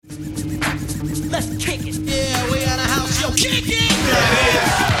Let's kick it. Yeah, we out of house. Yo, kick it.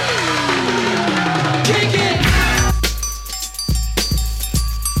 Kick it.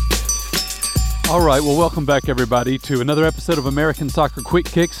 All right, well, welcome back, everybody, to another episode of American Soccer Quick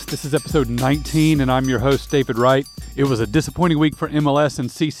Kicks. This is episode 19, and I'm your host, David Wright. It was a disappointing week for MLS and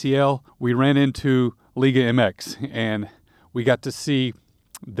CCL. We ran into Liga MX, and we got to see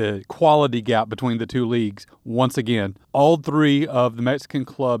the quality gap between the two leagues once again. All three of the Mexican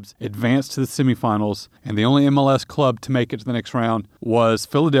clubs advanced to the semifinals, and the only MLS club to make it to the next round was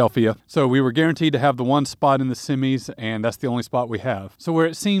Philadelphia. So we were guaranteed to have the one spot in the semis, and that's the only spot we have. So where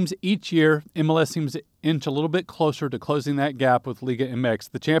it seems each year, MLS seems to inch a little bit closer to closing that gap with Liga MX.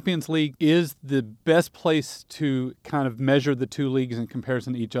 The Champions League is the best place to kind of measure the two leagues in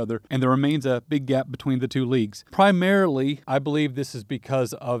comparison to each other, and there remains a big gap between the two leagues. Primarily, I believe this is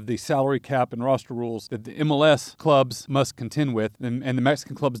because of the salary cap and roster rules that the MLS clubs must contend with, and the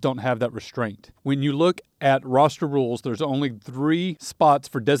Mexican clubs don't have that restraint. When you look at roster rules, there's only 3 spots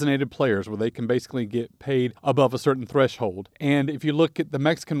for designated players where they can basically get paid above a certain threshold. And if you look at the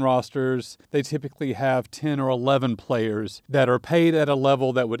Mexican rosters, they typically have 10 or 11 players that are paid at a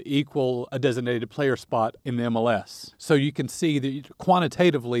level that would equal a designated player spot in the MLS. So you can see that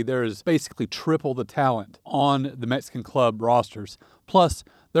quantitatively there is basically triple the talent on the Mexican club rosters. Plus,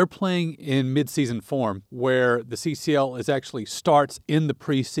 they're playing in mid-season form, where the CCL actually starts in the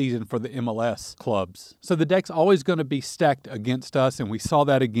preseason for the MLS clubs. So the deck's always going to be stacked against us, and we saw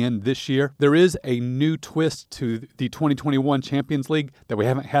that again this year. There is a new twist to the 2021 Champions League that we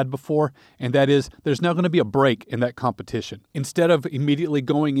haven't had before, and that is there's now going to be a break in that competition. Instead of immediately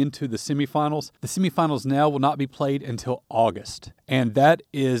going into the semifinals now will not be played until August. And that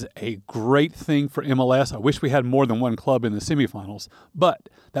is a great thing for MLS. I wish we had more than one club in the semifinals, but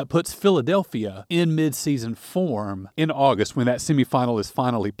that puts Philadelphia in mid-season form in August when that semifinal is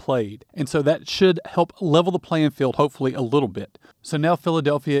finally played. And so that should help level the playing field, hopefully, a little bit. So now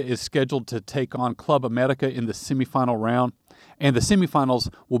Philadelphia is scheduled to take on Club America in the semifinal round, and the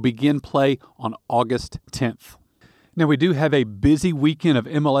semifinals will begin play on August 10th. Now, we do have a busy weekend of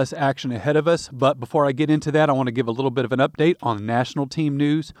MLS action ahead of us, but before I get into that, I want to give a little bit of an update on national team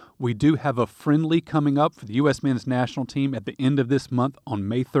news. We do have a friendly coming up for the U.S. men's national team at the end of this month on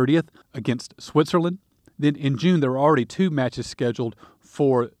May 30th against Switzerland. Then in June, there are already 2 matches scheduled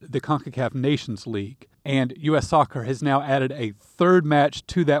for the CONCACAF Nations League, and U.S. Soccer has now added a 3rd match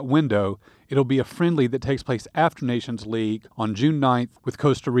to that window. It'll be a friendly that takes place after Nations League on June 9th with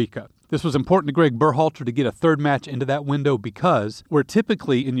Costa Rica. This was important to Greg Berhalter to get a 3rd match into that window because where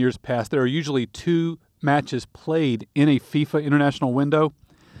typically in years past there are usually 2 matches played in a FIFA international window,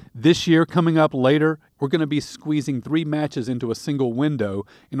 this year coming up later, we're going to be squeezing 3 matches into a single window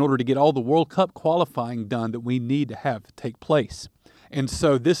in order to get all the World Cup qualifying done that we need to have take place. And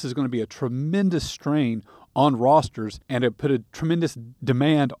so this is going to be a tremendous strain on rosters, and it put a tremendous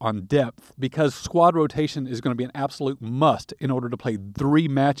demand on depth because squad rotation is going to be an absolute must in order to play 3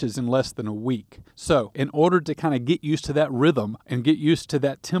 matches in less than a week. So in order to kind of get used to that rhythm and get used to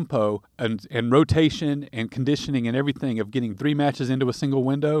that tempo and rotation and conditioning and everything of getting 3 matches into a single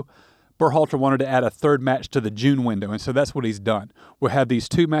window, Berhalter wanted to add a 3rd match to the June window, and so that's what he's done. We'll have these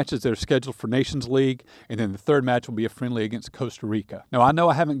 2 matches that are scheduled for Nations League, and then the 3rd match will be a friendly against Costa Rica. Now, I know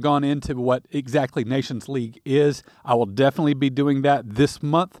I haven't gone into what exactly Nations League is. I will definitely be doing that this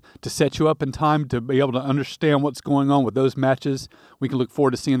month to set you up in time to be able to understand what's going on with those matches. We can look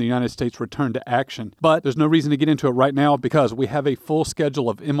forward to seeing the United States return to action. But there's no reason to get into it right now because we have a full schedule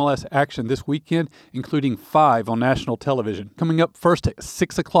of MLS action this weekend, including 5 on national television. Coming up first at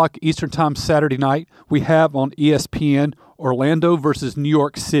 6 o'clock Eastern Time Saturday night, we have on ESPN Orlando versus New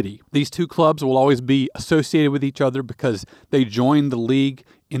York City. These 2 clubs will always be associated with each other because they joined the league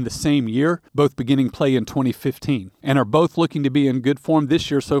in the same year, both beginning play in 2015, and are both looking to be in good form this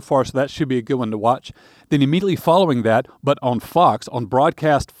year so far, so that should be a good one to watch. Then immediately following that, but on Fox, on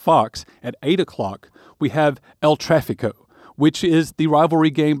broadcast Fox at 8 o'clock, we have El Tráfico, which is the rivalry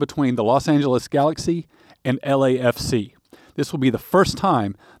game between the Los Angeles Galaxy and LAFC. This will be the first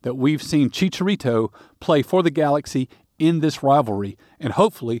time that we've seen Chicharito play for the Galaxy in this rivalry, and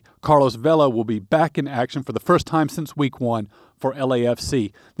hopefully Carlos Vela will be back in action for the first time since week 1 for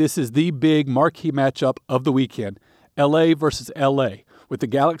LAFC. This is the big marquee matchup of the weekend, LA versus LA, with the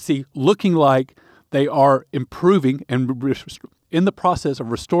Galaxy looking like they are improving and in the process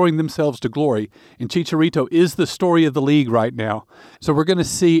of restoring themselves to glory, and Chicharito is the story of the league right now. So we're going to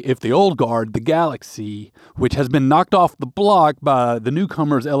see if the old guard, the Galaxy, which has been knocked off the block by the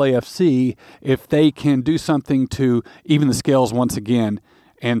newcomers LAFC, if they can do something to even the scales once again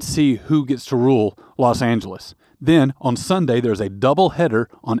and see who gets to rule Los Angeles. Then on Sunday, there's a doubleheader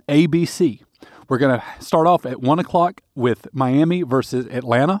on ABC. We're going to start off at 1 o'clock with Miami versus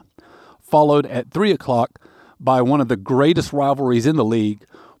Atlanta, followed at 3 o'clock by one of the greatest rivalries in the league,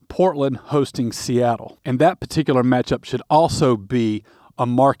 Portland hosting Seattle. And that particular matchup should also be a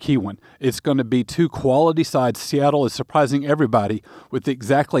marquee one. It's going to be two quality sides. Seattle is surprising everybody with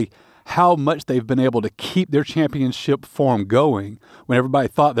exactly how much they've been able to keep their championship form going when everybody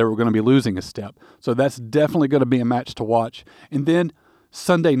thought they were going to be losing a step. So that's definitely going to be a match to watch. And then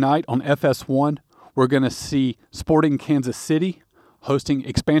Sunday night on FS1, we're going to see Sporting Kansas City hosting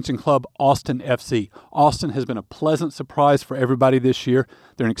expansion club Austin FC. Austin has been a pleasant surprise for everybody this year.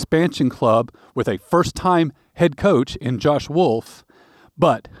 They're an expansion club with a first-time head coach in Josh Wolf,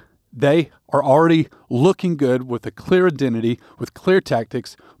 but they are already looking good with a clear identity, with clear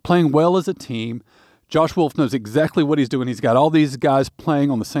tactics, playing well as a team. Josh Wolf knows exactly what he's doing. He's got all these guys playing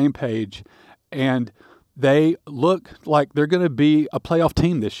on the same page, and they look like they're going to be a playoff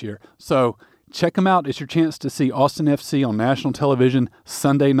team this year. So check them out. It's your chance to see Austin FC on national television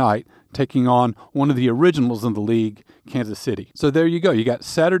Sunday night, taking on one of the originals in the league, Kansas City. So there you go. You got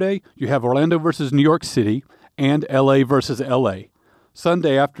Saturday, you have Orlando versus New York City, and LA versus LA.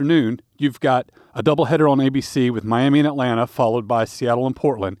 Sunday afternoon, you've got a doubleheader on ABC with Miami and Atlanta, followed by Seattle and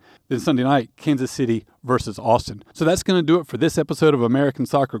Portland. Then Sunday night, Kansas City versus Austin. So that's going to do it for this episode of American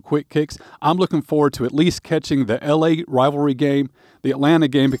Soccer Quick Kicks. I'm looking forward to at least catching the LA rivalry game, the Atlanta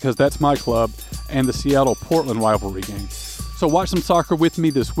game because that's my club, and the Seattle-Portland rivalry game. So watch some soccer with me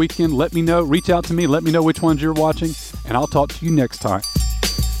this weekend. Let me know. Reach out to me. Let me know which ones you're watching, and I'll talk to you next time.